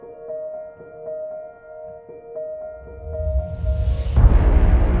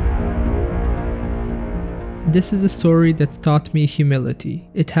This is a story that taught me humility.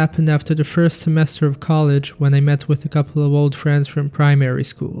 It happened after the first semester of college when I met with a couple of old friends from primary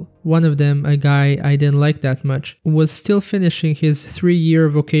school. One of them, a guy I didn't like that much, was still finishing his 3-year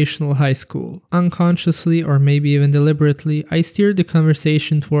vocational high school. Unconsciously, or maybe even deliberately, I steered the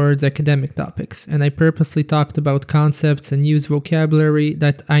conversation towards academic topics, and I purposely talked about concepts and used vocabulary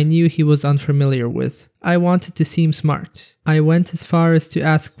that I knew he was unfamiliar with. I wanted to seem smart. I went as far as to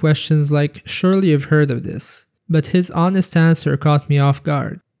ask questions like, "Surely you've heard of this." But his honest answer caught me off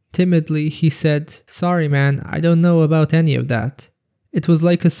guard. Timidly, he said, "Sorry man, I don't know about any of that." It was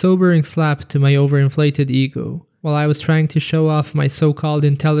like a sobering slap to my overinflated ego. While I was trying to show off my so-called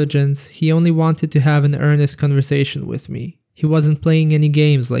intelligence, he only wanted to have an earnest conversation with me. He wasn't playing any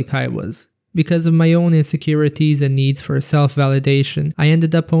games like I was. Because of my own insecurities and needs for self-validation, I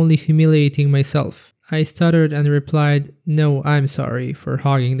ended up only humiliating myself. I stuttered and replied, "No, I'm sorry," for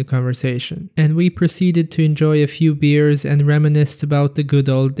hogging the conversation. And we proceeded to enjoy a few beers and reminisced about the good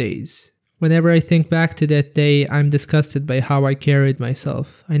old days. Whenever I think back to that day, I'm disgusted by how I carried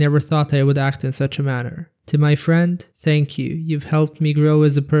myself. I never thought I would act in such a manner. To my friend, thank you. You've helped me grow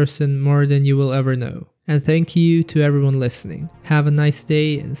as a person more than you will ever know. And thank you to everyone listening. Have a nice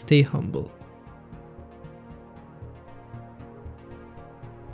day and stay humble.